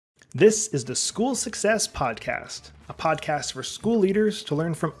This is the School Success Podcast, a podcast for school leaders to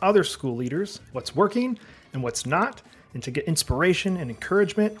learn from other school leaders what's working and what's not, and to get inspiration and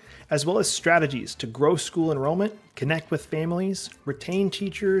encouragement, as well as strategies to grow school enrollment, connect with families, retain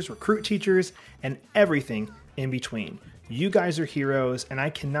teachers, recruit teachers, and everything in between. You guys are heroes, and I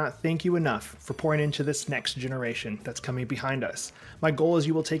cannot thank you enough for pouring into this next generation that's coming behind us. My goal is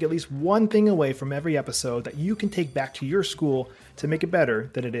you will take at least one thing away from every episode that you can take back to your school to make it better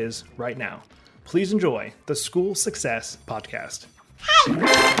than it is right now. Please enjoy the School Success Podcast. Hey!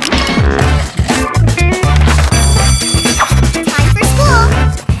 Time for school!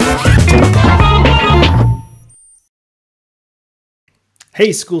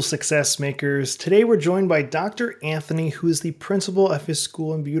 Hey, school success makers. Today we're joined by Dr. Anthony, who is the principal of his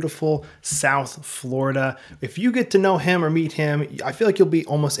school in beautiful South Florida. If you get to know him or meet him, I feel like you'll be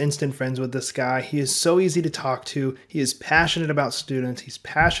almost instant friends with this guy. He is so easy to talk to. He is passionate about students. He's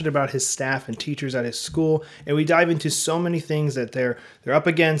passionate about his staff and teachers at his school. And we dive into so many things that they're up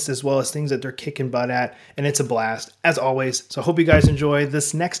against, as well as things that they're kicking butt at. And it's a blast, as always. So I hope you guys enjoy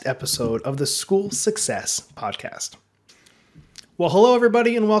this next episode of the School Success Podcast. Well, hello,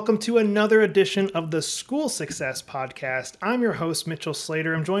 everybody, and welcome to another edition of the School Success Podcast. I'm your host, Mitchell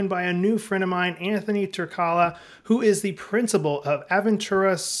Slater. I'm joined by a new friend of mine, Anthony Trykala, who is the principal of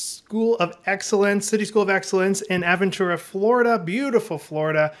Aventura School of Excellence, City School of Excellence in Aventura, Florida, beautiful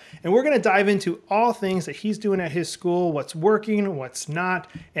Florida. And we're going to dive into all things that he's doing at his school, what's working, what's not.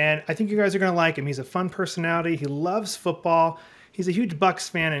 And I think you guys are going to like him. He's a fun personality. He loves football. He's a huge Bucs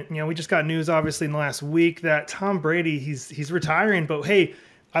fan, and we just got news obviously in the last week that Tom Brady he's retiring. But hey,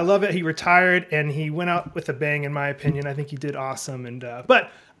 I love it. He retired and he went out with a bang, in my opinion. I think he did awesome. And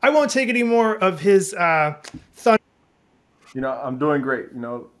but I won't take any more of his thunder. I'm doing great.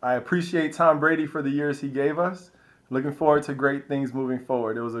 I appreciate Tom Brady for the years he gave us. Looking forward to great things moving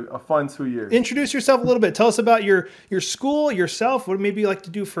forward. It was a fun 2 years. Introduce yourself a little bit. Tell us about your school, yourself. What maybe you like to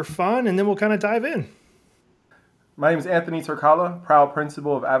do for fun, and then we'll kind of dive in. My name is Anthony Trykala, proud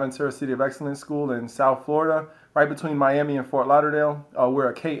principal of Aventura City of Excellence School in South Florida, right between Miami and Fort Lauderdale. We're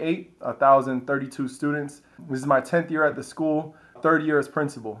a K-8, 1,032 students. This is my 10th year at the school, third year as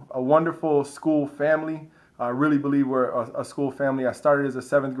principal. A wonderful school family. I really believe we're a school family. I started as a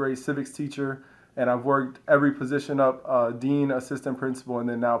 7th grade civics teacher, and I've worked every position up, dean, assistant principal, and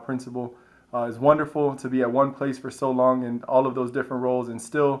then now principal. It's wonderful to be at one place for so long in all of those different roles and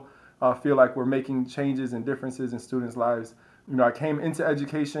still feel like we're making changes and differences in students' lives. I came into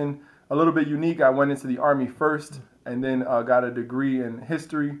education a little bit unique. I went into the Army first and then got a degree in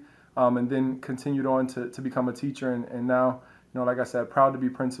history and then continued on to become a teacher. And now, like I said, proud to be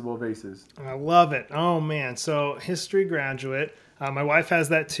principal of ACES. I love it. Oh, man. So history graduate. My wife has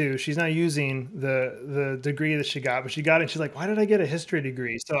that too. She's not using the degree that she got, but she got it. And she's like, why did I get a history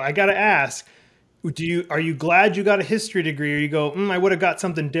degree? So I got to ask, are you glad you got a history degree, or you go, I would have got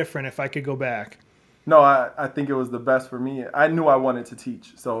something different if I could go back? No, I think it was the best for me. I knew I wanted to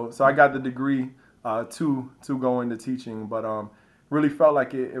teach, so I got the degree to go into teaching, but really felt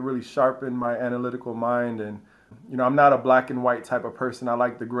like it really sharpened my analytical mind, and I'm not a black and white type of person. I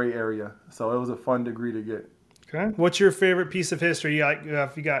like the gray area, so it was a fun degree to get. Okay. What's your favorite piece of history?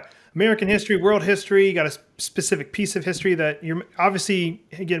 If you got American history, world history, you got a specific piece of history that you're obviously,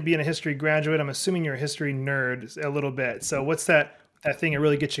 again, being a history graduate, I'm assuming you're a history nerd a little bit. So what's that thing that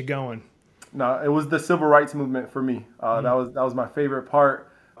really gets you going? No, it was the civil rights movement for me. That was my favorite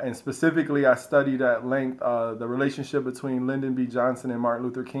part. And specifically, I studied at length the relationship between Lyndon B. Johnson and Martin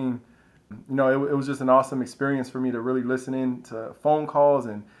Luther King. It was just an awesome experience for me to really listen in to phone calls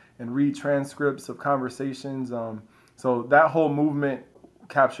and read transcripts of conversations. So that whole movement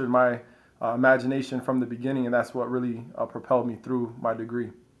captured my imagination from the beginning, and that's what really propelled me through my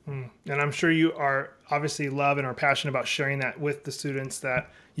degree. And I'm sure you are obviously love and are passionate about sharing that with the students that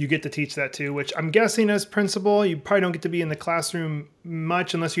you get to teach that to, which I'm guessing as principal, you probably don't get to be in the classroom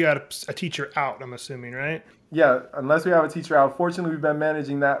much unless you had a teacher out, I'm assuming, right? Yeah, unless we have a teacher out. Fortunately, we've been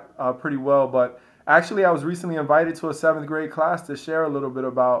managing that pretty well, but actually, I was recently invited to a 7th grade class to share a little bit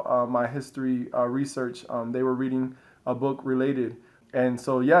about my history research. They were reading a book related. And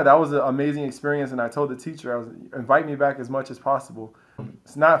so, yeah, that was an amazing experience. And I told the teacher, invite me back as much as possible.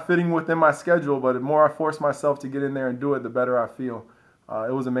 It's not fitting within my schedule, but the more I force myself to get in there and do it, the better I feel.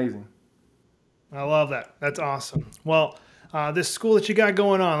 It was amazing. I love that. That's awesome. Well, this school that you got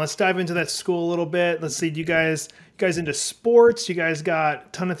going on, let's dive into that school a little bit. Let's see, do you guys into sports? You guys got a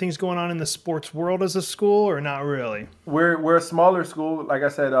ton of things going on in the sports world as a school, or not really? We're a smaller school. Like I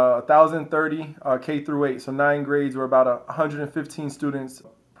said, 1,030 K through 8, so 9 grades. We're about 115 students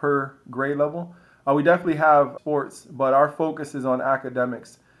per grade level. We definitely have sports, but our focus is on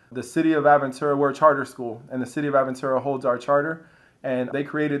academics. The city of Aventura, we're a charter school, and the city of Aventura holds our charter. And they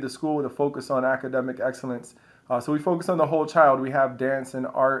created the school with a focus on academic excellence. So we focus on the whole child. We have dance and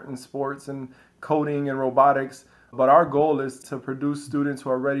art and sports and coding and robotics. But our goal is to produce students who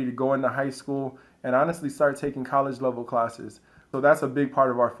are ready to go into high school and honestly start taking college level classes. So that's a big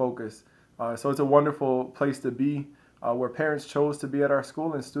part of our focus. So it's a wonderful place to be where parents chose to be at our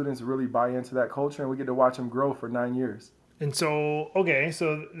school and students really buy into that culture, and we get to watch them grow for 9 years. And so, okay,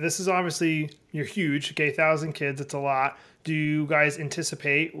 so this is obviously, you're huge, okay, 1,000 kids, it's a lot. Do you guys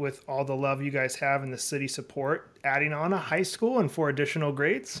anticipate, with all the love you guys have and the city support, adding on a high school and 4 additional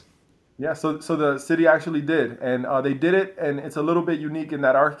grades? Yeah, so the city actually did, and they did it, and it's a little bit unique in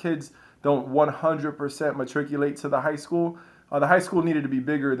that our kids don't 100% matriculate to the high school. The high school needed to be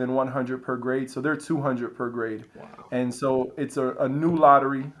bigger than 100 per grade, so they're 200 per grade. Wow. And so it's a new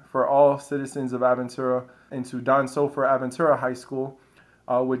lottery for all citizens of Aventura into Don Sofer Aventura High School,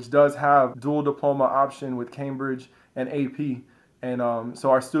 which does have dual diploma option with Cambridge and AP. And so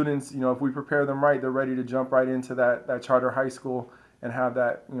our students, if we prepare them right, they're ready to jump right into that charter high school and have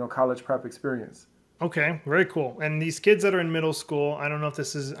that, college prep experience. Okay, very cool. And these kids that are in middle school, I know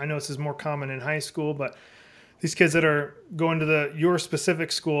this is more common in high school, but these kids that are going to your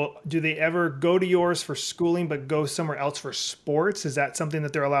specific school, do they ever go to yours for schooling but go somewhere else for sports? Is that something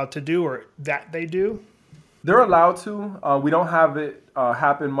that they're allowed to do, or that they do? They're allowed to. We don't have it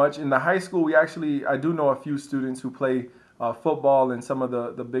happen much. In the high school, I do know a few students who play football and some of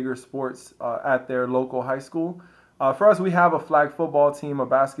the bigger sports at their local high school. For us, we have a flag football team, a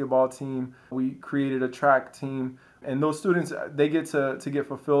basketball team. We created a track team. And those students, they get to get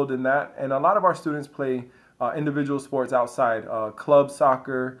fulfilled in that. And a lot of our students play individual sports outside, club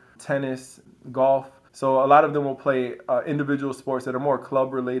soccer, tennis, golf. So a lot of them will play individual sports that are more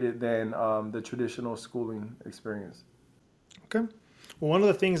club related than the traditional schooling experience. Okay. Well, one of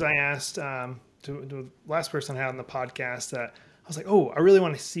the things I asked to the last person I had on the podcast that I was like, I really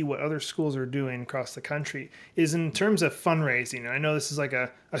want to see what other schools are doing across the country, is in terms of fundraising. And I know this is like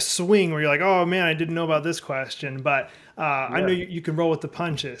a swing where you're like, oh man, I didn't know about this question, but I know you can roll with the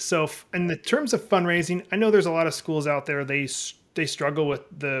punches. So in the terms of fundraising, I know there's a lot of schools out there, they struggle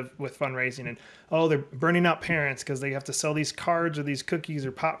with fundraising, and they're burning out parents because they have to sell these cards or these cookies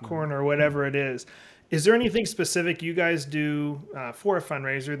or popcorn or whatever it is. Is there anything specific you guys do for a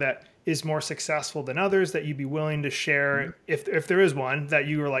fundraiser that is more successful than others that you'd be willing to share, if there is one that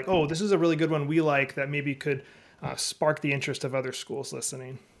you were like, this is a really good one we like, that maybe could spark the interest of other schools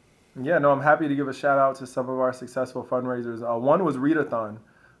listening? Yeah, no, I'm happy to give a shout out to some of our successful fundraisers. One was Readathon.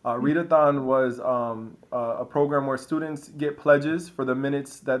 Readathon was a program where students get pledges for the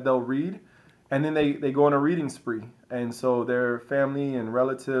minutes that they'll read, and then they go on a reading spree. And so their family and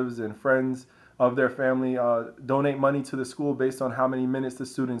relatives and friends of their family donate money to the school based on how many minutes the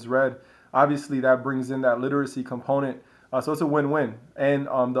students read. Obviously, that brings in that literacy component. So it's a win-win. And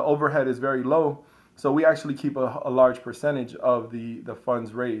the overhead is very low. So we actually keep a large percentage of the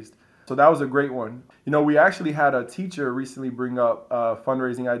funds raised. So that was a great one. We actually had a teacher recently bring up a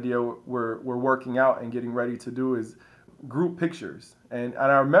fundraising idea we're working out and getting ready to do, is group pictures. And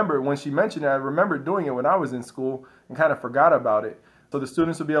I remember when she mentioned it, I remember doing it when I was in school and kind of forgot about it. So the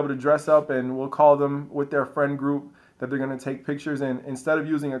students will be able to dress up, and we'll call them with their friend group that they're going to take pictures. And instead of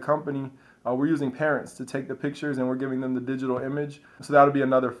using a company, we're using parents to take the pictures, and we're giving them the digital image. So that'll be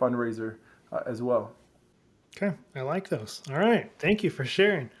another fundraiser as well. Okay, I like those. All right, thank you for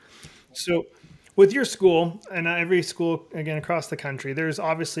sharing. So with your school, and every school, again, across the country, there's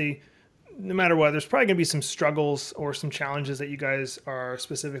obviously, no matter what, there's probably going to be some struggles or some challenges that you guys are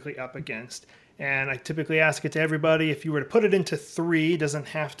specifically up against. And I typically ask it to everybody. If you were to put it into 3, it doesn't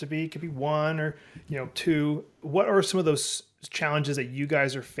have to be, it could be 1 or 2. What are some of those challenges that you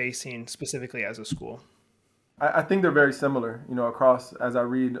guys are facing specifically as a school? I think they're very similar, across, as I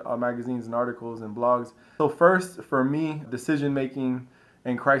read magazines and articles and blogs. So first, for me, decision making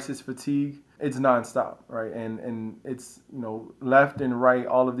and crisis fatigue, it's nonstop, right? And it's, left and right,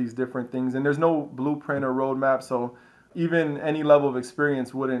 all of these different things. And there's no blueprint or roadmap. So even any level of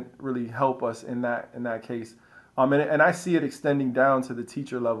experience wouldn't really help us in that case. And I see it extending down to the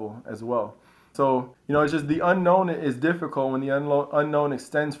teacher level as well. So, it's just the unknown is difficult. When the unknown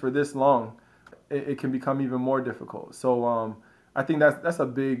extends for this long, it can become even more difficult. So I think that's a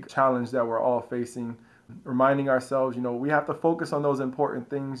big challenge that we're all facing, reminding ourselves, we have to focus on those important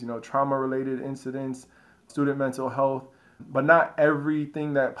things, trauma-related incidents, student mental health, but not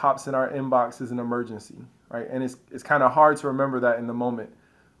everything that pops in our inbox is an emergency. Right, and it's kind of hard to remember that in the moment.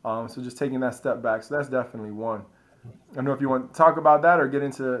 So just taking that step back. So that's definitely one. I don't know if you want to talk about that or get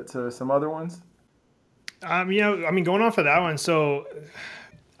into some other ones. Going off of that one. So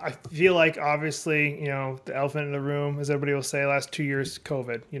I feel like obviously, the elephant in the room, as everybody will say, last 2 years,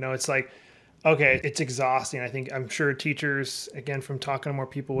 COVID, it's like, okay, it's exhausting. I'm sure teachers, again, from talking to more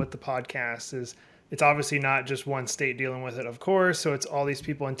people with the podcast, it's obviously not just one state dealing with it, of course. So it's all these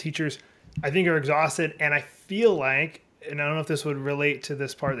people, and teachers, I think, are exhausted. And I feel like, and I don't know if this would relate to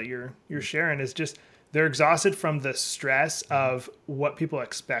this part that you're sharing, is just they're exhausted from the stress of what people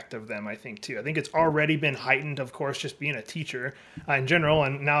expect of them, I think, too. I think it's already been heightened, of course, just being a teacher in general.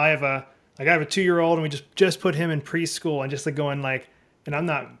 And now I have a 2-year-old, and we just put him in preschool, and just like going like, and I'm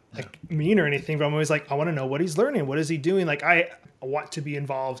not like mean or anything, but I'm always like, I want to know what he's learning. What is he doing? Like, I want to be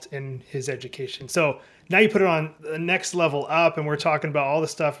involved in his education. So now you put it on the next level up, and we're talking about all the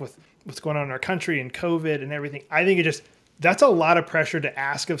stuff with what's going on in our country and COVID and everything. I think that's a lot of pressure to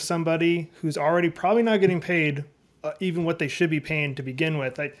ask of somebody who's already probably not getting paid even what they should be paying to begin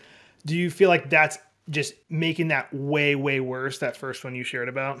with. Like, do you feel like that's just making that way, way worse, that first one you shared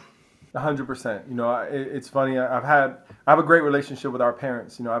about? 100%. It's funny. I have a great relationship with our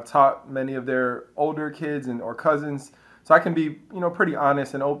parents. I've taught many of their older kids or cousins, so I can be, pretty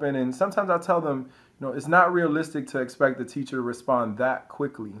honest and open. And sometimes I'll tell them, it's not realistic to expect the teacher to respond that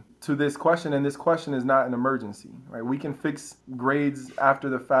quickly to this question. And this question is not an emergency, right? We can fix grades after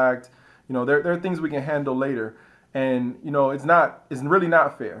the fact. There are things we can handle later. And, it's really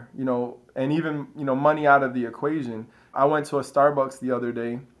not fair, and even, money out of the equation. I went to a Starbucks the other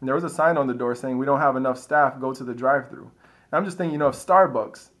day, and there was a sign on the door saying, we don't have enough staff, go to the drive-thru. And I'm just thinking, if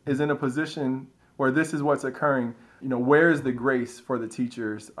Starbucks is in a position where this is what's occurring, where is the grace for the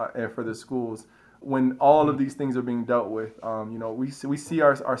teachers and for the schools when all of these things are being dealt with? We see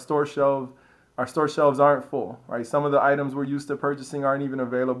our store shelves aren't full, right? Some of the items we're used to purchasing aren't even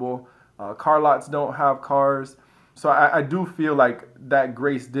available. Car lots don't have cars. So I do feel like that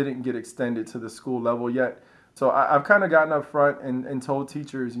grace didn't get extended to the school level yet. So I've kind of gotten up front and told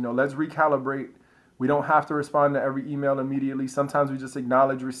teachers, let's recalibrate. We don't have to respond to every email immediately. Sometimes we just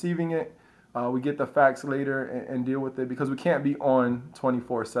acknowledge receiving it. We get the facts later and deal with it, because we can't be on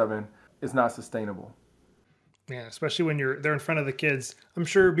 24/7. It's not sustainable. Yeah, especially when they're in front of the kids. I'm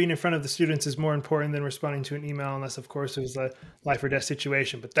sure being in front of the students is more important than responding to an email, unless, of course, it was a life or death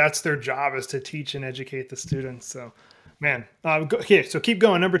situation. But that's their job, is to teach and educate the students. So, man. Okay, so keep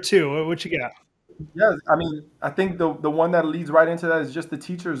going. Number 2, what you got? Yeah, I think the one that leads right into that is just the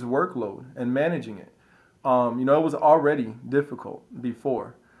teacher's workload and managing it. It was already difficult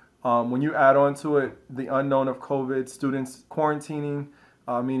before. When you add on to it the unknown of COVID, students quarantining,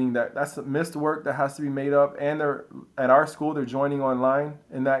 meaning that's missed work that has to be made up, and they're at our school, they're joining online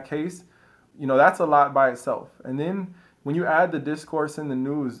in that case. That's a lot by itself. And then when you add the discourse in the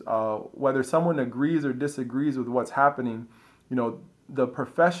news, whether someone agrees or disagrees with what's happening, the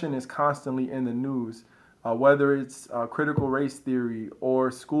profession is constantly in the news, whether it's critical race theory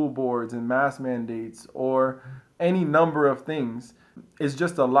or school boards and mask mandates or any number of things. It's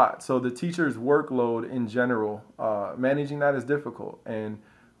just a lot. So the teacher's workload in general, managing that is difficult. And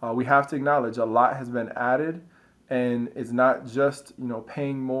we have to acknowledge a lot has been added, and it's not just,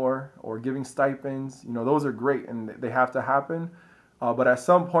 paying more or giving stipends. Those are great and they have to happen. But at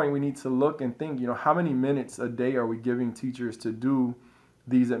some point we need to look and think, how many minutes a day are we giving teachers to do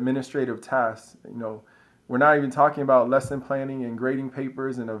these administrative tasks? We're not even talking about lesson planning and grading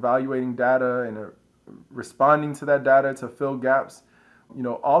papers and evaluating data and responding to that data to fill gaps.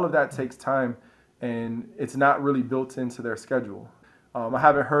 All of that takes time, and it's not really built into their schedule. I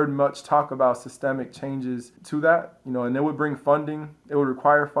haven't heard much talk about systemic changes to that, and it would bring funding. It would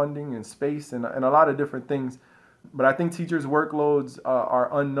require funding and space and a lot of different things. But I think teachers' workloads are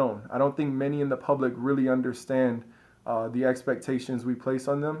unknown. I don't think many in the public really understand the expectations we place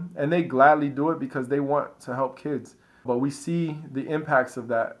on them. And they gladly do it because they want to help kids. But we see the impacts of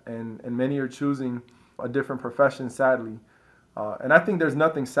that, and many are choosing a different profession, sadly. And I think there's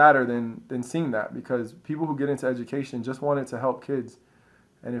nothing sadder than seeing that, because people who get into education just want it to help kids.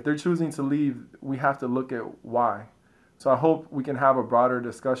 And if they're choosing to leave, we have to look at why. So I hope we can have a broader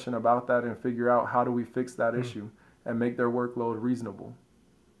discussion about that and figure out how do we fix that issue and make their workload reasonable.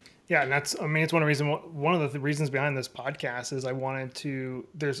 Yeah, and it's one of the reasons behind this podcast is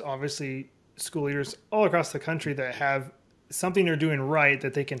there's obviously school leaders all across the country that have something they're doing right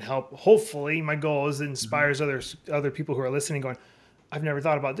that they can help. Hopefully, my goal is it inspires other people who are listening going, I've never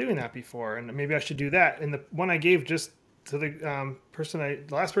thought about doing that before, and maybe I should do that. And the one I gave just to the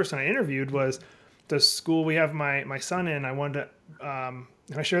last person I interviewed was the school we have my son in. I wanted to,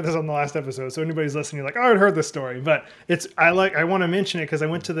 I shared this on the last episode, so anybody's listening, like, oh, I'd heard this story, but I want to mention it because I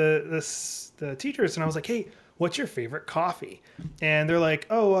went to the teachers and I was like, hey, what's your favorite coffee? And they're like,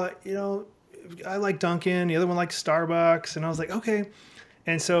 I like Dunkin', the other one likes Starbucks. And I was like, okay.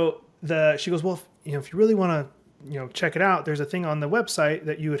 And so she goes, well, if you really want to, check it out, there's a thing on the website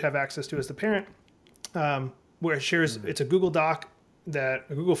that you would have access to as the parent, where it shares, it's a Google Doc, a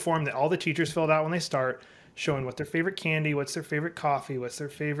Google form that all the teachers filled out when they start, showing what their favorite candy, what's their favorite coffee, what's their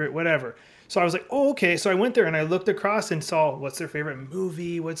favorite whatever. So I was like, oh, okay. So I went there and I looked across and saw what's their favorite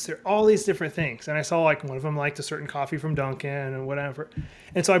movie, all these different things. And I saw like one of them liked a certain coffee from Dunkin' and whatever.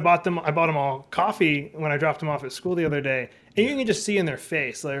 And so I bought them all coffee when I dropped them off at school the other day. And you can just see in their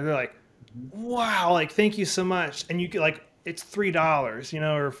face, like, they're like, wow, like, thank you so much. And you get like, it's $3,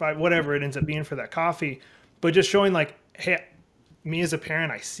 or $5, whatever it ends up being for that coffee. But just showing like, hey, me as a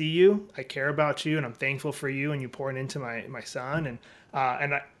parent, I see you, I care about you, and I'm thankful for you, and you pouring into my son, and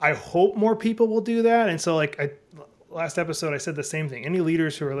I hope more people will do that. And so, like, last episode, I said the same thing. Any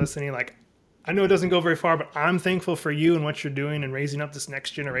leaders who are listening, like, I know it doesn't go very far, but I'm thankful for you and what you're doing and raising up this next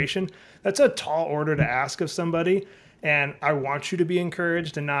generation. That's a tall order to ask of somebody, and I want you to be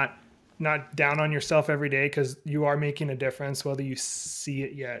encouraged and not down on yourself every day, because you are making a difference, whether you see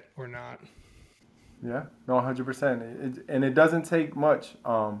it yet or not. Yeah, no, 100%. And it doesn't take much.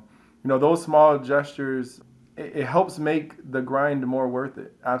 Those small gestures, it helps make the grind more worth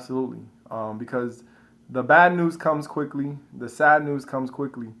it. Absolutely. Because the bad news comes quickly. The sad news comes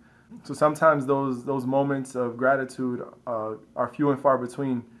quickly. So sometimes those moments of gratitude are few and far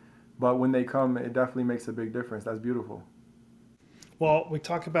between. But when they come, it definitely makes a big difference. That's beautiful. Well, we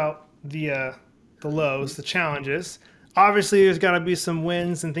talk about the lows, the challenges. Obviously, there's got to be some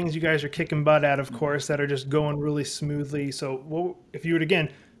wins and things you guys are kicking butt at, of course, that are just going really smoothly. So if you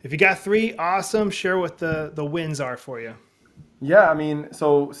got 3, awesome, share what the wins are for you. Yeah,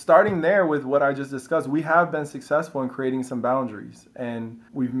 so starting there with what I just discussed, we have been successful in creating some boundaries. And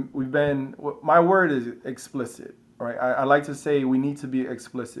we've been, my word is explicit, right? I like to say we need to be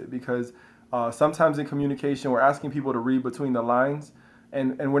explicit, because sometimes in communication, we're asking people to read between the lines.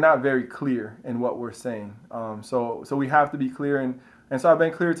 And we're not very clear in what we're saying. So we have to be clear. And so I've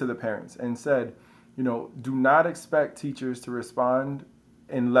been clear to the parents and said, do not expect teachers to respond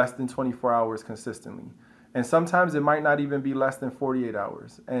in less than 24 hours consistently. And sometimes it might not even be less than 48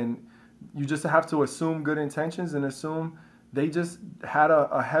 hours. And you just have to assume good intentions and assume they just had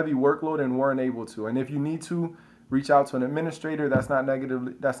a heavy workload and weren't able to. And if you need to reach out to an administrator, that's not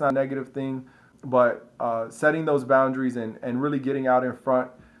a negative thing. But setting those boundaries and really getting out in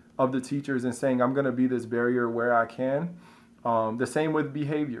front of the teachers and saying, I'm going to be this barrier where I can. The same with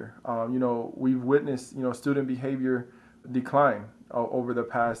behavior. We've witnessed, student behavior decline over the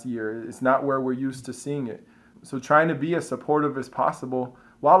past year. It's not where we're used to seeing it. So trying to be as supportive as possible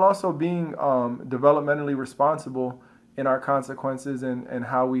while also being developmentally responsible in our consequences and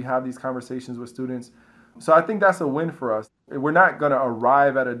how we have these conversations with students. So I think that's a win for us. We're not going to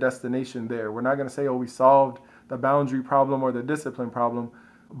arrive at a destination there. We're not going to say, we solved the boundary problem or the discipline problem.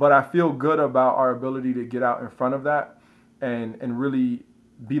 But I feel good about our ability to get out in front of that and really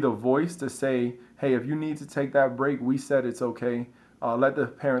be the voice to say, hey, if you need to take that break, we said it's okay. Let the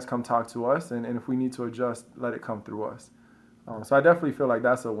parents come talk to us. And if we need to adjust, let it come through us. So I definitely feel like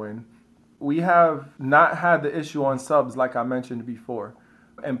that's a win. We have not had the issue on subs like I mentioned before.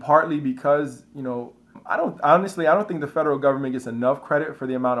 And partly because, I don't think the federal government gets enough credit for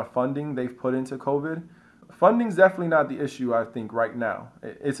the amount of funding they've put into COVID. Funding's definitely not the issue, I think, right now.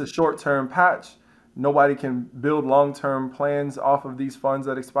 It's a short-term patch. Nobody can build long-term plans off of these funds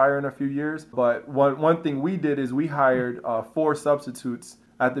that expire in a few years. But one thing we did is we hired 4 substitutes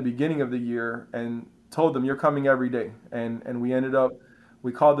at the beginning of the year and told them, you're coming every day. And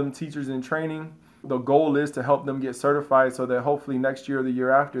we called them teachers in training. The goal is to help them get certified so that hopefully next year or the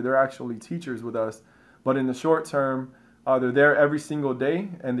year after, they're actually teachers with us. But in the short term, they're there every single day,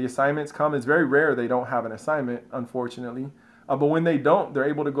 and the assignments come. It's very rare they don't have an assignment, unfortunately. But when they don't, they're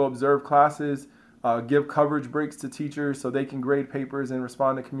able to go observe classes, give coverage breaks to teachers so they can grade papers and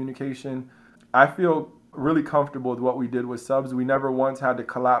respond to communication. I feel really comfortable with what we did with subs. We never once had to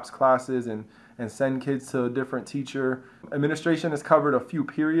collapse classes and send kids to a different teacher. Administration has covered a few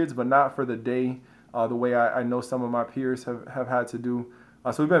periods, but not for the day, the way I know some of my peers have had to do.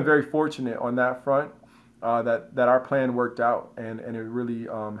 So we've been very fortunate on that front. That our plan worked out and it really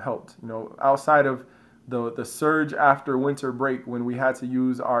helped. Outside of the surge after winter break when we had to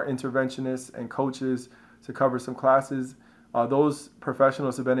use our interventionists and coaches to cover some classes, those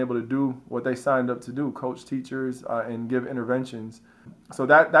professionals have been able to do what they signed up to do, coach teachers and give interventions. So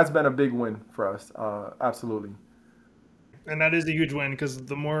that's been a big win for us, absolutely. And that is a huge win, because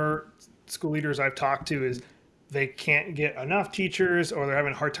the more school leaders I've talked to is they can't get enough teachers, or they're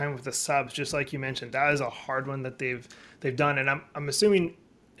having a hard time with the subs, just like you mentioned. That is a hard one that they've done. And I'm assuming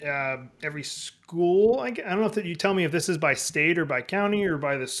every school? I don't know if you tell me if this is by state or by county or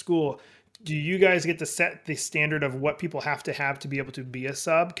by the school. Do you guys get to set the standard of what people have to be able to be a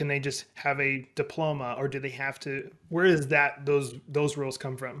sub? Can they just have a diploma, or do they have to? Where is that those rules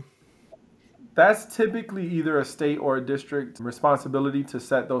come from? That's typically either a state or a district responsibility to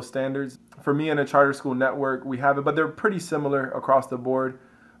set those standards. For me in a charter school network, we have it, but they're pretty similar across the board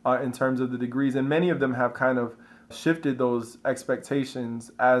in terms of the degrees. And many of them have kind of shifted those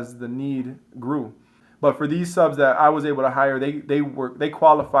expectations as the need grew. But for these subs that I was able to hire, they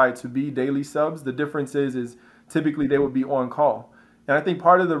qualified to be daily subs. The difference is typically they would be on call. And I think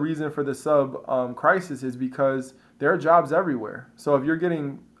part of the reason for the sub crisis is because there are jobs everywhere. So if you're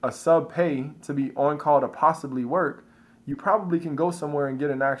getting a sub pay to be on call to possibly work, you probably can go somewhere and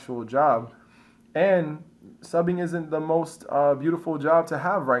get an actual job. And subbing isn't the most beautiful job to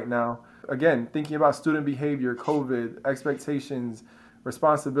have right now. Again, thinking about student behavior, COVID, expectations,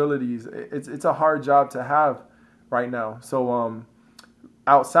 responsibilities, it's a hard job to have right now. So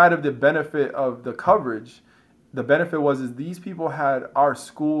outside of the benefit of the coverage, the benefit was these people had our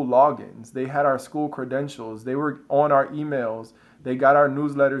school logins. They had our school credentials. They were on our emails. They got our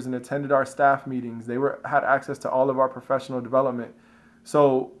newsletters and attended our staff meetings. They had access to all of our professional development.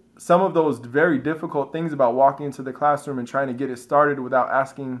 So some of those very difficult things about walking into the classroom and trying to get it started without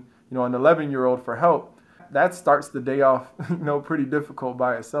asking, an 11-year-old for help, that starts the day off, pretty difficult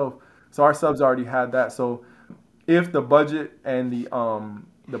by itself. So our subs already had that. So if the budget and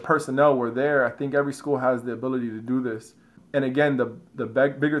the personnel were there, I think every school has the ability to do this. And again, the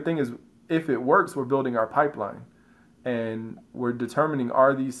bigger thing is if it works, we're building our pipeline. And we're determining,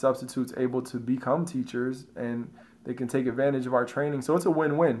 are these substitutes able to become teachers, and they can take advantage of our training. So it's a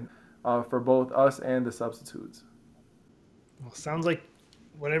win-win for both us and the substitutes. Well, sounds like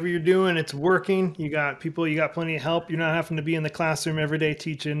whatever you're doing, it's working. You got plenty of help. You're not having to be in the classroom every day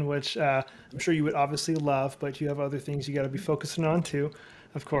teaching, which I'm sure you would obviously love, but you have other things you got to be focusing on too,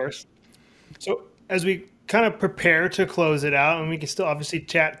 of course. So as we kind of prepare to close it out, and we can still obviously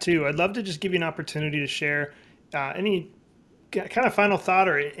chat too, I'd love to just give you an opportunity to share any kind of final thought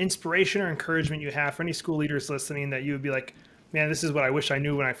or inspiration or encouragement you have for any school leaders listening that you would be like, man, this is what I wish I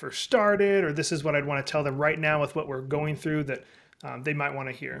knew when I first started, or this is what I'd want to tell them right now with what we're going through that they might want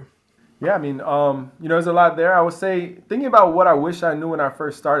to hear. Yeah, I mean, there's a lot there. I would say, thinking about what I wish I knew when I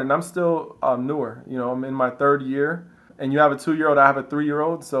first started, and I'm still newer. I'm in my third year, and you have a 2-year-old, I have a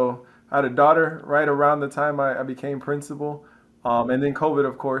 3-year-old. So I had a daughter right around the time I became principal, and then COVID,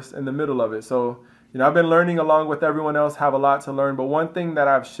 of course, in the middle of it. So I've been learning along with everyone else, have a lot to learn. But one thing that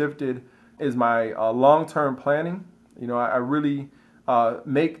I've shifted is my long-term planning. I really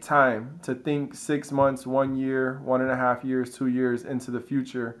make time to think 6 months, 1 year, 1.5 years, 2 years into the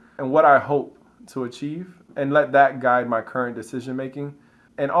future and what I hope to achieve, and let that guide my current decision making.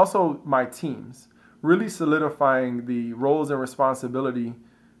 And also my teams, really solidifying the roles and responsibilities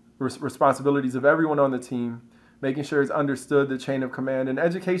of everyone on the team, making sure it's understood, the chain of command. And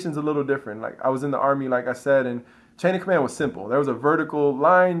education's a little different. Like I was in the Army, like I said, and chain of command was simple. There was a vertical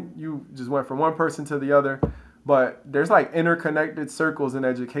line. You just went from one person to the other. But there's like interconnected circles in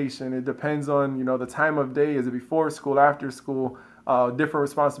education. It depends on, the time of day. Is it before school, after school? Different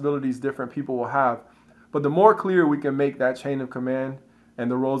responsibilities different people will have. But the more clear we can make that chain of command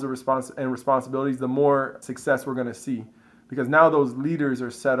and the roles of responsibilities, the more success we're going to see. Because now those leaders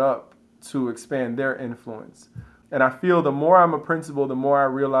are set up to expand their influence. And I feel the more I'm a principal, the more I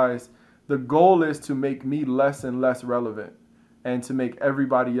realize the goal is to make me less and less relevant and to make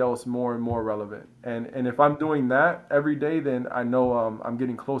everybody else more and more relevant. And if I'm doing that every day, then I know I'm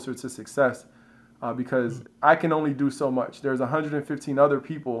getting closer to success because I can only do so much. There's 115 other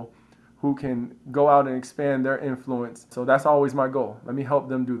people who can go out and expand their influence. So that's always my goal. Let me help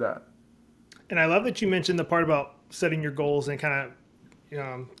them do that. And I love that you mentioned the part about setting your goals and kind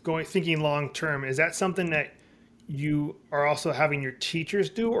of thinking long term. Is that something that you are also having your teachers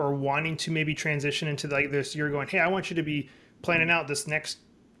do, or wanting to maybe transition into like this? You're going, hey, I want you to be planning out this next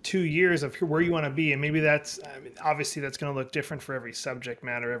 2 years of where you want to be. And maybe obviously that's going to look different for every subject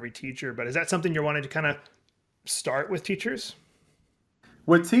matter, every teacher. But is that something you're wanting to kind of start with teachers?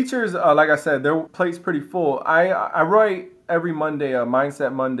 With teachers, like I said, their plate's pretty full. I write every Monday, a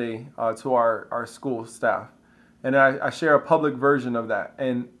Mindset Monday to our school staff. And I share a public version of that.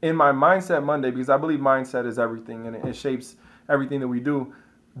 And in my Mindset Monday, because I believe mindset is everything and it shapes everything that we do,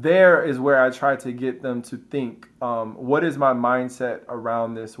 there is where I try to get them to think, what is my mindset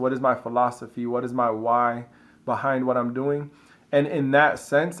around this? What is my philosophy? What is my why behind what I'm doing? And in that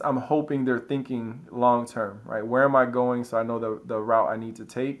sense, I'm hoping they're thinking long term, right? Where am I going so I know the route I need to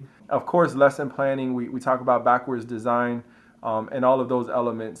take? Of course, lesson planning, we talk about backwards design. and all of those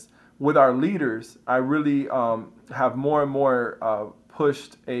elements. With our leaders, I really have more and more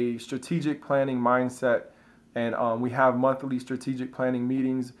pushed a strategic planning mindset, and we have monthly strategic planning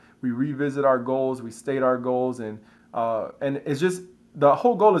meetings. We revisit our goals, we state our goals, and it's just, the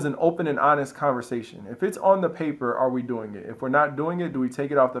whole goal is an open and honest conversation. If it's on the paper, are we doing it? If we're not doing it, do we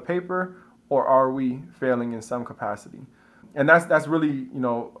take it off the paper, or are we failing in some capacity? And that's really,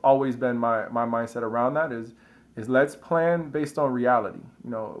 always been my mindset around that is let's plan based on reality.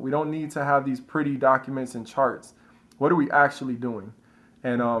 We don't need to have these pretty documents and charts. What are we actually doing?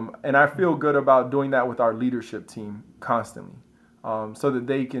 And I feel good about doing that with our leadership team constantly, so that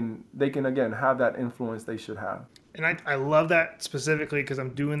they can again have that influence they should have. And I love that specifically because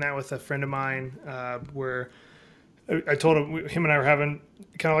I'm doing that with a friend of mine where I told him and I were having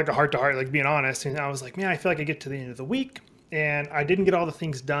kind of like a heart-to-heart, like being honest. And I was like, man, I feel like I get to the end of the week and I didn't get all the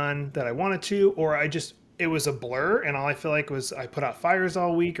things done that I wanted to, or it was a blur, and all I feel like was I put out fires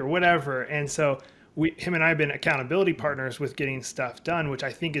all week or whatever. And so him and I have been accountability partners with getting stuff done, which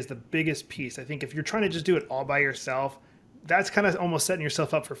I think is the biggest piece. I think if you're trying to just do it all by yourself, that's kind of almost setting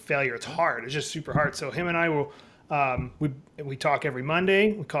yourself up for failure. It's hard. It's just super hard. So him and I will, we talk every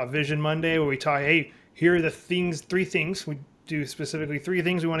Monday. We call it Vision Monday, where we talk, hey, here are the three things. We do specifically 3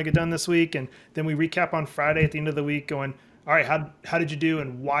 things we want to get done this week. And then we recap on Friday at the end of the week going, all right, how did you do,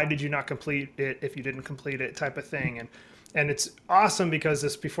 and why did you not complete it if you didn't complete it, type of thing. And it's awesome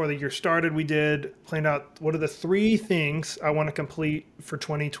because before the year started, we planned out what are the 3 things I want to complete for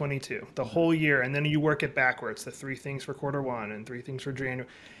 2022, the whole year. And then you work it backwards, the 3 things for quarter 1 and 3 things for January.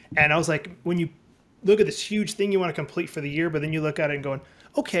 And I was like, when you look at this huge thing you want to complete for the year, but then you look at it and going,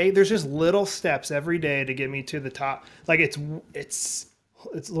 okay, there's just little steps every day to get me to the top. Like it's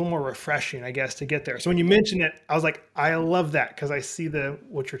a little more refreshing, I guess, to get there. So when you mentioned it, I was like, I love that because I see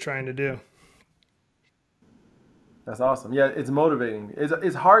what you're trying to do. That's awesome. Yeah, it's motivating.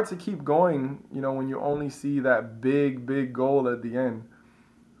 It's hard to keep going, when you only see that big goal at the end.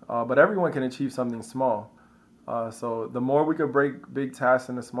 But everyone can achieve something small. So the more we could break big tasks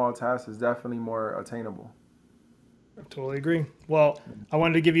into small tasks is definitely more attainable. I totally agree. Well, I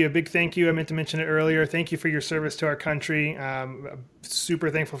wanted to give you a big thank you. I meant to mention it earlier. Thank you for your service to our country. I'm super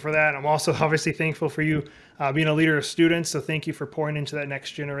thankful for that. I'm also obviously thankful for you being a leader of students. So thank you for pouring into that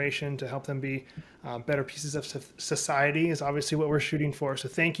next generation to help them be better pieces of society is obviously what we're shooting for. So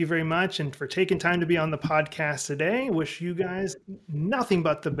thank you very much. And for taking time to be on the podcast today. Wish you guys nothing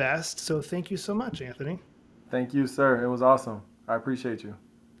but the best. So thank you so much, Anthony. Thank you, sir. It was awesome. I appreciate you.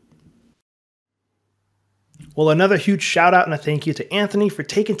 Well, another huge shout out and a thank you to Anthony for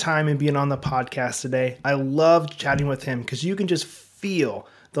taking time and being on the podcast today. I loved chatting with him because you can just feel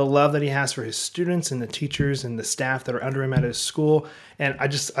the love that he has for his students and the teachers and the staff that are under him at his school. And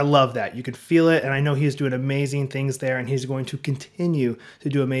I love that. You can feel it. And I know he's doing amazing things there, and he's going to continue to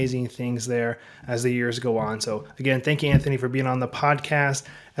do amazing things there as the years go on. So again, thank you, Anthony, for being on the podcast.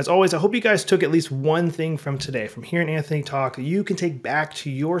 As always, I hope you guys took at least one thing from today, from hearing Anthony talk, that you can take back to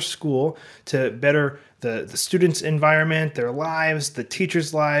your school to better the students' environment, their lives, the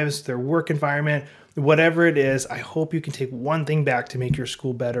teachers' lives, their work environment, whatever it is. I hope you can take one thing back to make your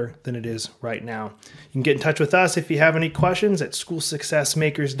school better than it is right now. You can get in touch with us if you have any questions at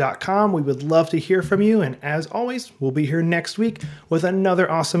schoolsuccessmakers.com. We would love to hear from you. And as always, we'll be here next week with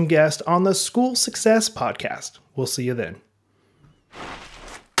another awesome guest on the School Success Podcast. We'll see you then.